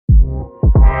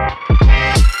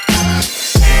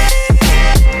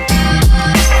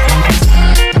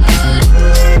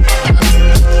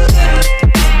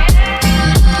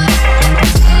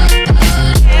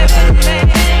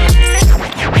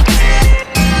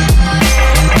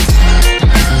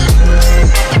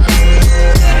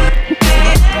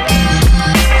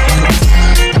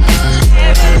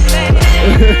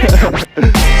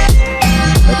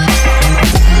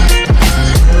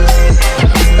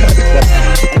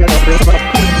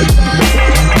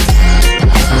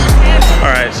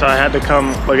had to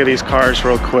come look at these cars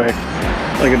real quick.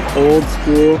 Like an old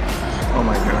school, oh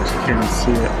my gosh, I can't even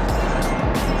see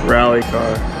it, rally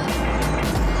car.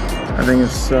 I think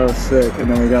it's so sick.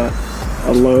 And then we got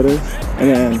a Lotus, and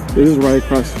then this is right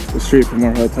across the street from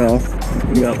our hotel.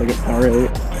 We got like an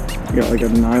R8, we got like a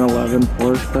 911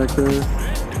 Porsche back there.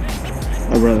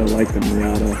 I really like the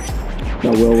Miata,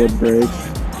 that Willwood brakes.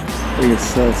 I think it's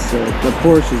so sick. The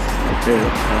Porsche is my favorite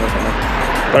car.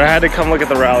 But I had to come look at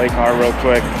the rally car real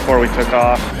quick before we took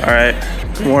off. All right,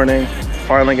 good morning.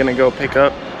 Finally gonna go pick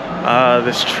up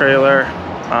this trailer.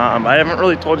 I haven't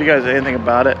really told you guys anything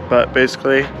about it, but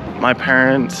basically my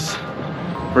parents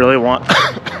really want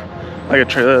like a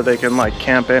trailer that they can like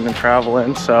camp in and travel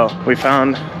in. So we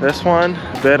found this one,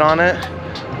 bid on it.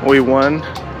 We won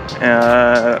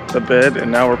the bid,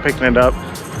 and now we're picking it up.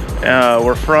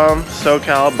 We're from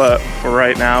SoCal, but for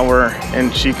right now we're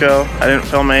in Chico. I didn't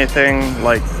film anything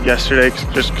like yesterday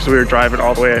just because we were driving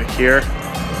all the way here,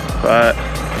 but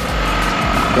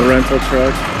the rental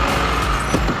truck,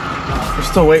 we're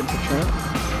still waiting for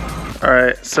Trent. All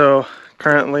right, so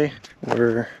currently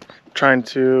we're trying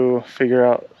to figure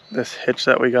out this hitch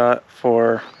that we got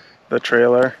for the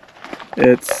trailer.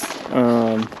 It's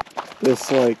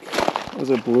this like, was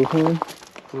it Blue Horn?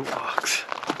 Blue Ox.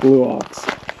 Blue Ox.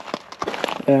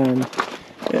 And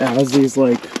it has these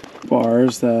like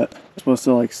bars that are supposed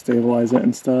to like stabilize it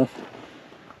and stuff.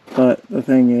 But the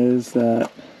thing is that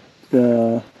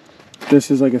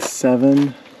this is like a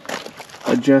 7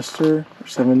 adjuster or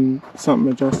 7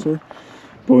 something adjuster,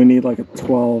 but we need like a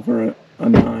 12 or a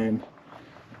 9,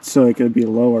 so it could be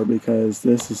lower, because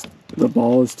the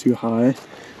ball is too high,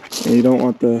 and you don't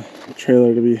want the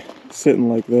trailer to be sitting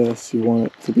like this. You want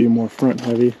it to be more front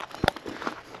heavy.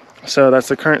 So that's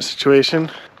the current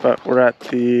situation, but we're at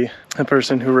the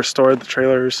person who restored the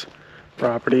trailer's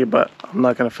property, but I'm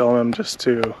not gonna film him just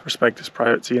to respect his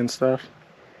privacy and stuff.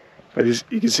 But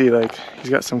you can see like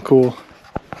he's got some cool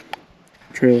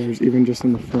trailers even just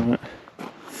in the front,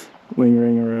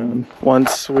 lingering around.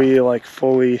 Once we like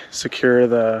fully secure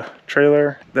the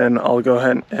trailer, then I'll go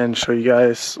ahead and show you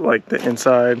guys like the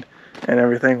inside and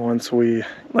everything once we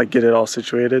like get it all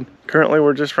situated. Currently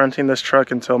we're just renting this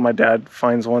truck until my dad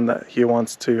finds one that he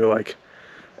wants to like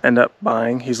end up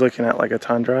buying. He's looking at like a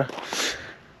Tundra,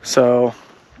 so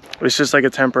it's just like a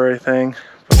temporary thing.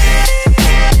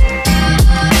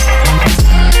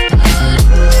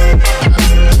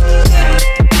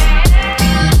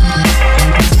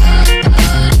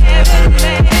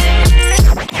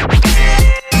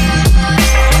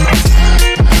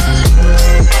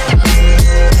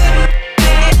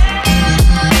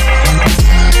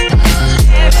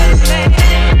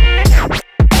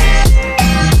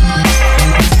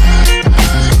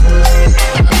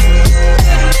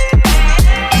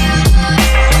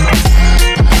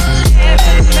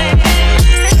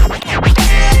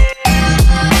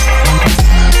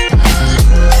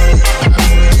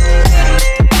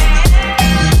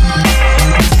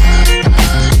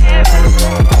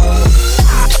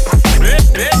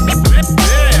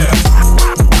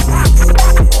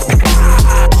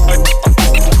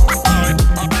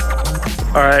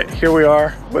 All right, here we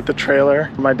are with the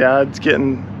trailer. My dad's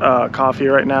getting coffee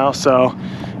right now, so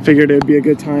figured it'd be a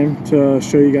good time to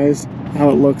show you guys how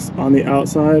it looks on the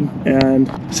outside.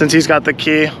 And since he's got the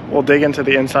key, we'll dig into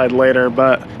the inside later.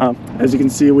 But as you can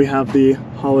see, we have the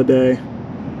Holiday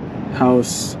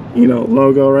House, you know,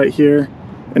 logo right here,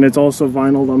 and it's also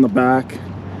vinyled on the back.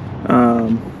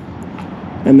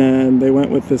 And then they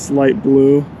went with this light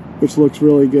blue, which looks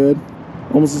really good.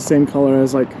 Almost the same color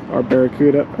as like our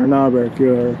Barracuda, or not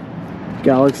Barracuda, our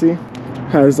Galaxy.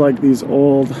 Has like these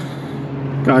old,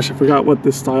 gosh, I forgot what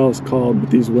this style is called, but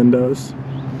these windows.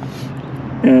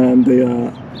 And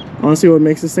the honestly, what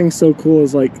makes this thing so cool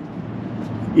is like,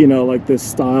 you know, like this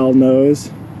style nose,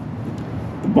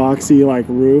 the boxy like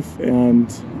roof,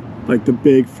 and like the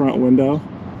big front window.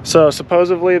 So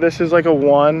supposedly this is like a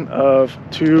 1 of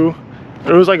 2.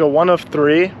 It was like a 1 of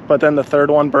 3, but then the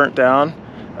third one burnt down.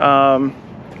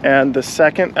 And the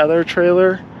second other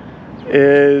trailer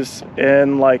is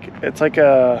in like, it's like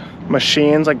a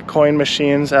machines, like coin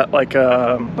machines at like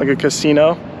a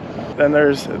casino. Then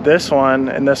there's this one,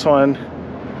 and this one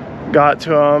got to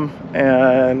them,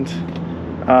 and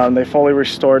they fully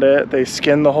restored it. They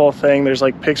skinned the whole thing. There's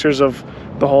like pictures of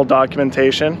the whole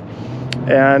documentation,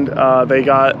 and they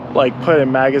got like put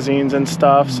in magazines and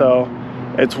stuff. So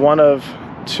it's 1 of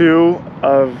 2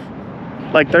 of,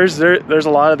 like there's a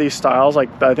lot of these styles, like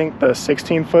I think the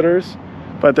 16 footers,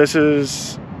 but this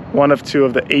is 1 of 2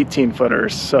 of the 18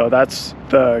 footers. So that's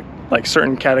the like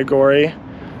certain category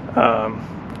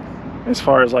as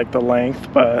far as like the length.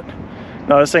 But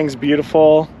No, this thing's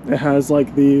beautiful. It has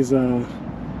like these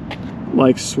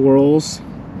like swirls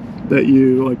that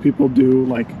you like people do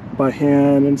like by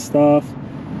hand and stuff.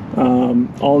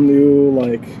 All new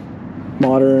like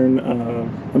modern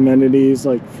amenities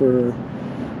like for,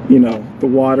 you know, the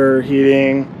water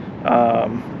heating,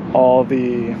 all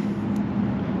the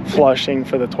flushing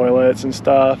for the toilets and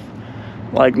stuff,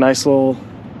 like nice little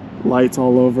lights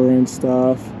all over and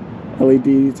stuff,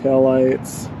 LED tail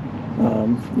lights,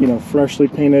 you know, freshly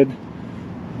painted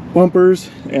bumpers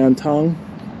and tongue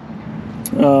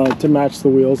to match the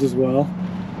wheels as well.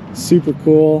 Super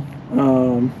cool.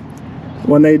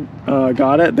 When they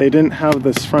got it, they didn't have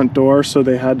this front door, so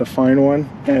they had to find one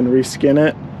and reskin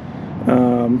it,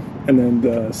 and then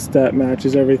the step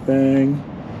matches everything,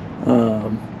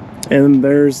 and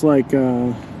there's like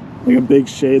a big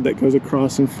shade that goes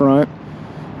across in front,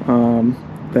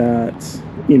 that,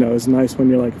 you know, is nice when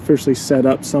you're like officially set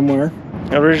up somewhere.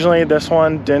 Originally this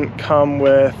one didn't come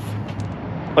with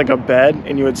like a bed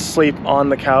and you would sleep on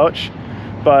the couch,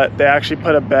 but they actually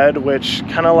put a bed which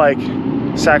kind of like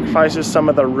sacrifices some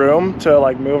of the room to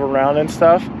like move around and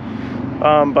stuff,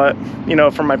 but you know,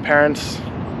 for my parents,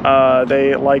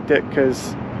 they liked it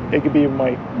because it could be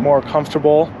like more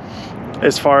comfortable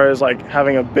as far as like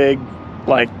having a big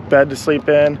like bed to sleep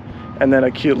in, and then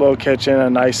a cute little kitchen, a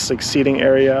nice like seating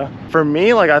area. For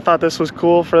me, like I thought this was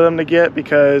cool for them to get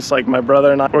because like my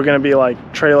brother and I were gonna be like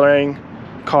trailering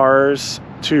cars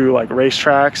to like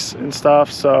racetracks and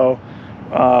stuff, so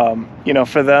you know,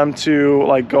 for them to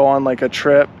like go on like a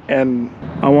trip, and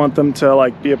I want them to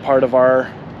like be a part of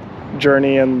our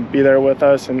journey and be there with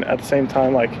us, and at the same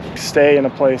time like stay in a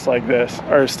place like this,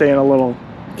 or stay in a little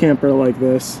camper like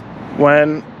this.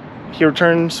 When he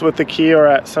returns with the key, or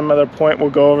at some other point, we'll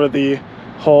go over the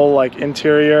whole like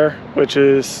interior, which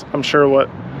is, I'm sure, what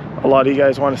a lot of you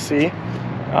guys want to see.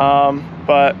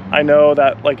 But I know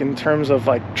that like in terms of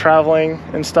like traveling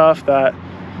and stuff, that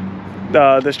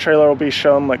this trailer will be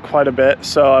shown like quite a bit,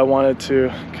 so I wanted to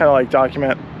kind of like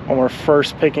document when we're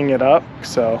first picking it up.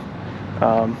 So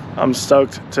I'm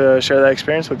stoked to share that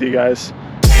experience with you guys.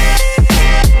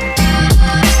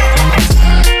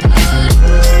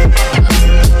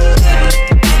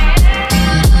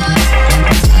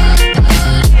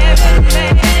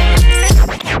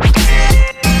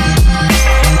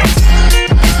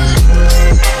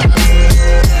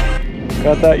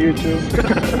 Got that, YouTube?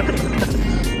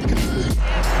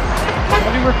 What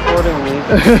are you recording me?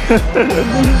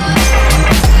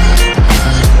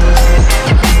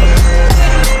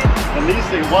 And these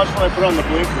things, watch when I put on the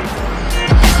blinkers.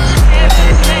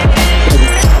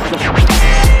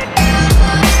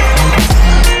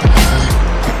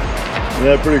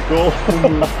 Yeah, pretty cool.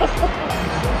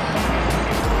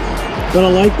 But I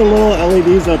like the little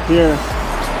LEDs up here.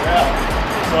 Yeah,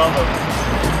 it's on them.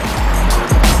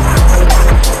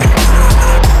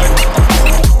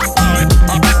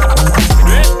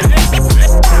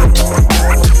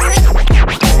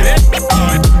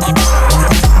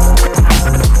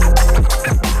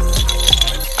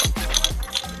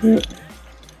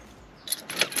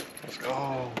 Let's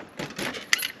go.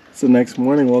 It's the next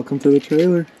morning. Welcome to the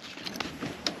trailer.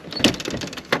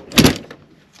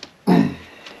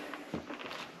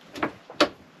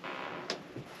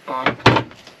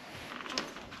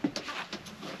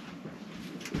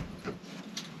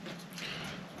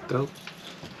 Dope.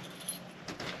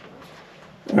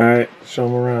 Alright, show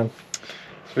them around.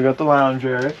 So we got the lounge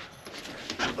area.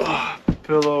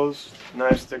 Pillows,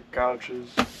 nice thick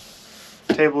couches.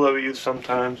 Table that we use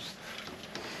sometimes.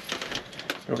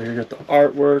 Over here you got the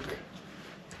artwork.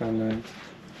 It's kind of nice.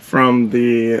 From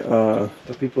the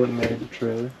people that made the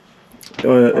trailer.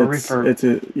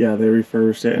 Yeah, they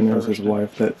refurbished it, and it was his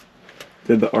wife that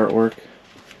did the artwork.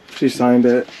 She signed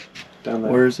it. Down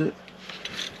there. Where is it?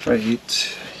 Right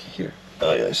here.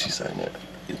 Oh yeah, she signed it.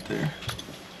 Right there.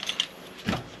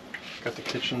 Got the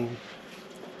kitchen.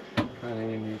 Kind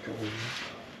of unique over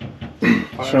here.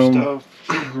 Fire stove.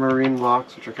 Marine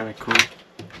locks, which are kind of cool.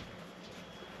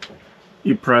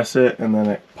 You press it and then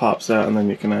it pops out, and then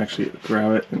you can actually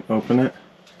grab it and open it.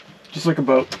 Just like a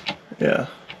boat. Yeah.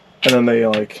 And then they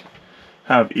like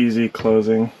have easy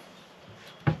closing.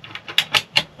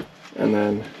 And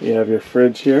then you have your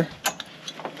fridge here.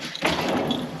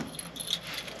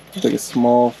 It's like a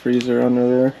small freezer under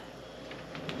there.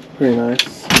 Pretty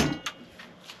nice.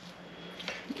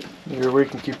 Here where you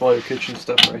can keep all your kitchen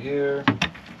stuff right here.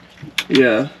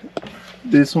 Yeah.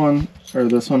 This one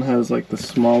has like the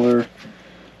smaller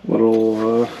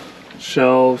little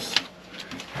shelves,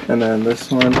 and then this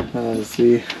one has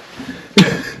the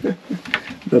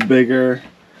the bigger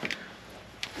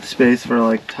space for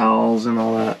like towels and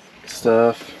all that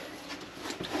stuff.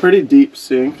 pretty deep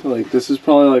sink. Like this is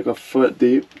probably like a foot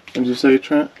deep. Would you say,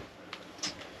 Trent?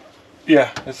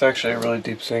 Yeah, it's actually a really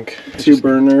deep sink. Two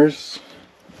burners.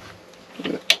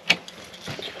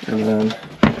 And then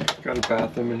Got a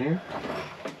bathroom in here.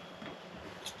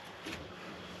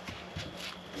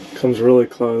 comes really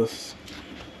close.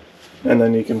 And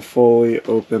then you can fully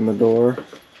open the door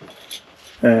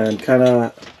and kind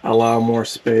of allow more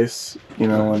space, you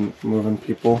know, when moving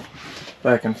people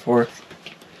back and forth.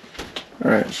 All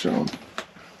right, show them.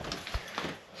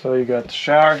 So you got the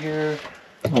shower here.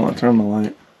 Hold on, turn the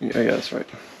light. Yeah, that's right.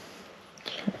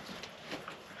 I'm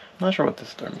not sure what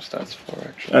this thermostat's for,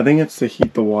 actually. I think it's to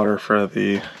heat the water for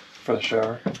the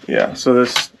shower. Yeah, so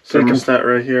this thermostat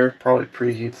right here Probably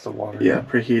preheats the water. yeah,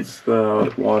 preheats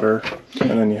the water.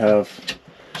 And then you have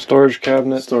Storage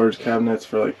cabinet. storage cabinets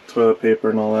for like toilet paper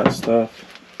and all that stuff.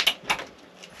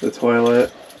 The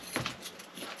toilet.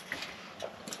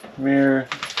 Mirror.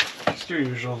 Just your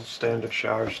usual standard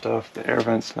shower stuff. The air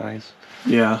vent's nice.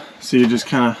 Yeah, so you just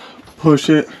kind of push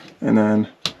it and then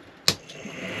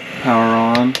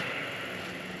power on.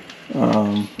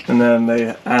 And then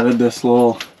they added this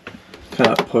little kind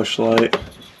of push light.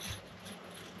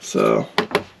 So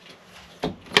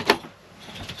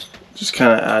just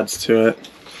kind of adds to it.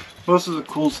 Most of the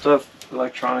cool stuff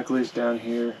electronically is down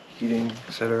here. Heating,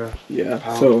 etc. Yeah,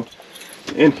 Power. so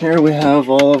in here we have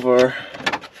all of our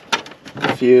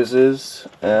fuses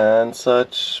and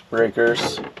such,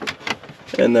 breakers.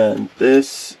 And then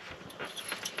this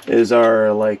is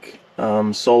our like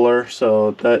solar,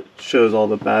 so that shows all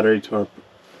the battery to our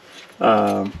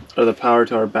or the power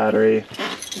to our battery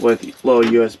with little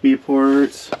USB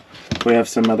ports. We have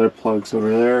some other plugs over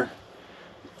there.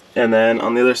 And then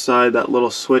on the other side, that little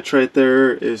switch right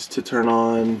there is to turn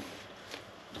on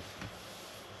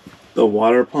the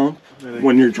water pump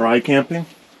when you're dry camping.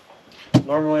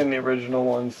 Normally in the original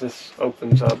ones this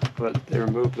opens up, but they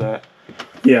removed that.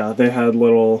 Yeah, they had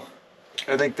little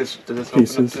I think did this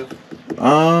pieces. open up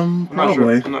too?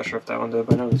 Probably. I'm not sure if that one did,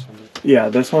 but I know this one did. Yeah,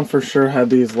 this one for sure had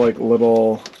these like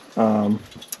little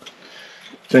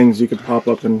things you could pop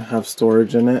up and have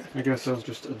storage in it. I guess that was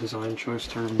just a design choice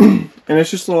term. And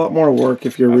it's just a lot more work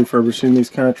if you're refurbishing these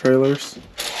kind of trailers.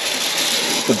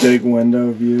 The big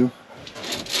window view.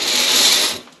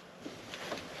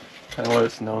 Kind of what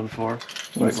it's known for.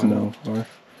 What it's known for.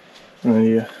 And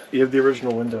then You have the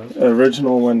original windows.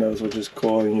 original windows, which is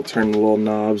cool. And you turn the little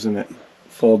knobs and it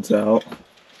folds out.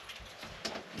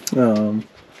 And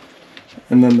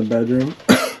then the bedroom.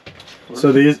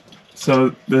 So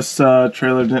this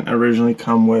trailer didn't originally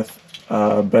come with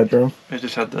a bedroom. It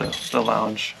just had the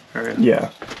lounge area.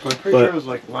 Yeah. But I'm pretty sure it was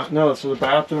like no. So the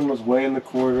bathroom was way in the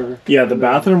corner. Yeah, the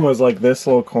bathroom was like this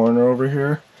little corner over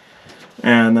here,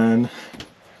 and then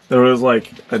there was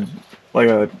like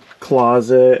a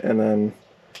closet, and then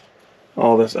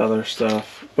all this other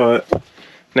stuff. But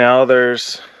now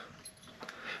there's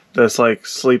this like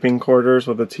sleeping quarters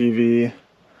with a TV,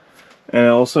 and it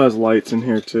also has lights in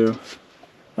here too.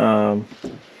 And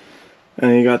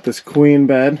then you got this queen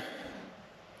bed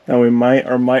that we might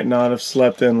or might not have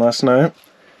slept in last night,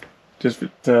 just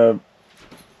to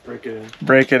Break it in.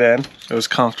 break it in. It was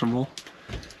comfortable.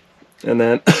 And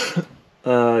then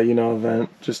you know, a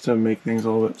vent just to make things a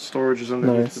little bit Storage is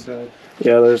underneath nice. the bed.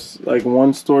 Yeah, there's like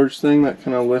one storage thing that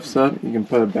kind of lifts up. You can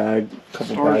put a bag, a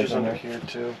couple Storage bags is in under there. here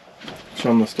too. Show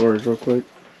them the storage real quick.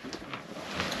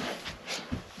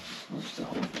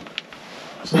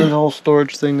 So there's a whole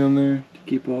storage thing down there to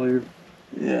keep all your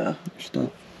Yeah,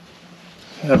 stuff.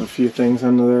 have a few things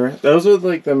under there. Those are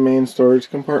like the main storage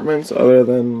compartments, other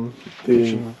than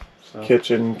the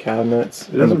kitchen cabinets It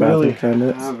and the doesn't bathroom really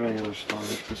cabinets. have any other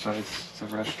storage besides the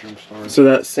restroom storage. So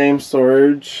that same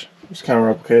storage is kind of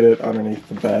replicated underneath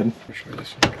the bed. I'll show you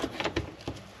this one.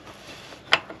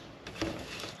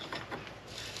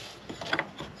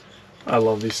 I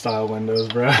love these style windows,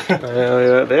 bro.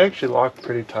 Yeah, they actually lock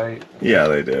pretty tight. Yeah,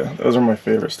 they do. Those are my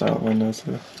favorite style windows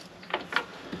too.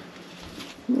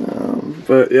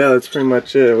 But yeah, that's pretty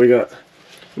much it. We got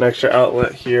an extra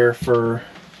outlet here for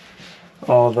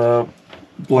all the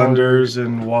blenders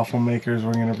and waffle makers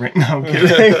we're gonna bring. No, I'm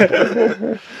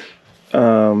kidding.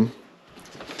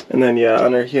 And then yeah,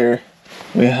 under here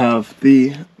we have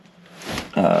the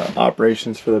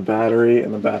operations for the battery,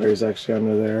 and the battery is actually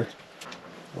under there.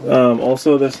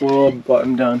 Also, this little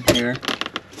button down here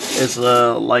is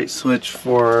the light switch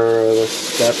for the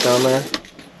step down there.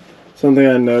 Something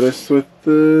I noticed with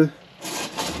the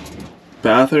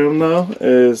bathroom though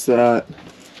is that,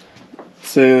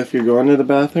 say if you're going to the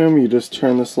bathroom, you just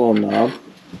turn this little knob,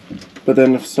 but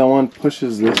then if someone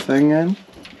pushes this thing in,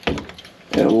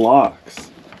 it locks.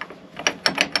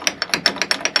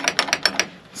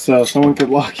 so someone could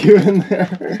lock you in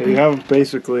there. So you have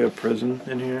basically a prison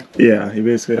in here. Yeah, you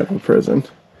basically have a prison.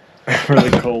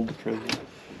 Really cold prison.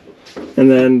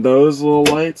 And then those little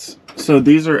lights, so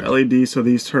these are LED, so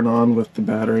these turn on with the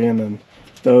battery, and then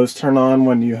those turn on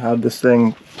when you have this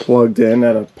thing plugged in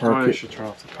at a park. Probably should turn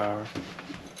off the power.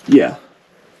 Yeah.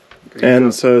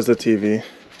 And so is the TV.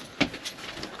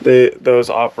 Those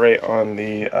operate on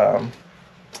the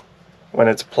when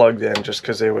it's plugged in, just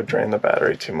because they would drain the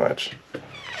battery too much.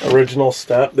 Original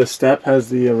step. The step has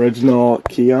the original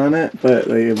key on it, but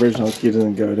the original key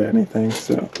doesn't go to anything.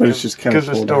 So, but it's just kind of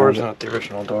cool. Because this door is not the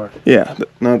original door. Yeah,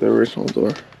 not the original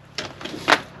door.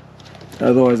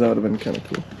 Otherwise, that would have been kind of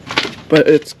cool. But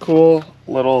it's cool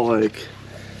little, like,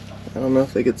 I don't know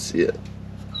if they could see it.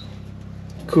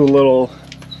 Cool little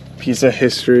piece of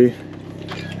history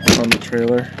on the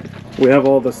trailer. We have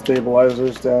all the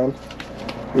stabilizers down.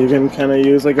 You can kind of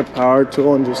use like a power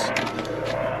tool and just.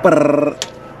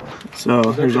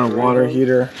 So here's our water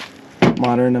heater,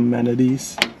 modern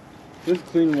amenities. This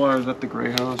clean water is at the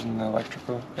gray hose and the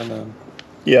electrical, and then.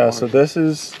 Yeah, so this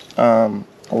is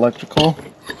electrical,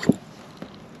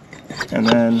 and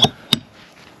then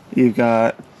you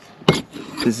got.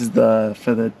 This is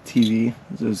for the TV.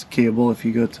 There's cable if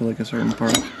you go to like a certain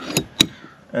park.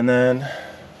 And then,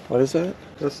 what is that?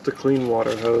 That's the clean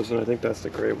water hose, and I think that's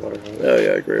the gray water hose. Oh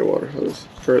yeah, gray water hose.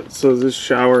 So this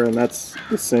shower, and that's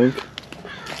the sink.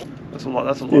 That's a lot.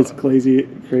 That's a lot. It's crazy.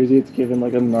 It's giving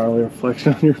like a gnarly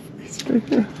reflection on your face right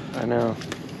now. I know.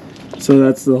 So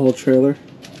that's the whole trailer.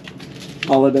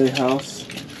 Holiday house.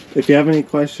 If you have any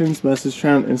questions, message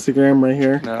Trey on Instagram right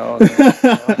here. No.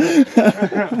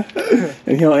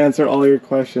 And he'll answer all your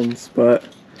questions. But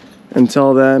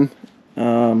until then,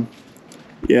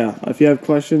 yeah, if you have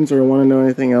questions or want to know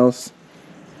anything else,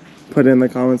 put it in the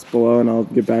comments below and I'll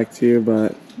get back to you.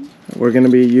 But we're going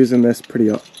to be using this pretty,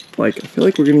 I feel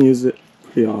like we're going to use it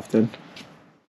pretty often.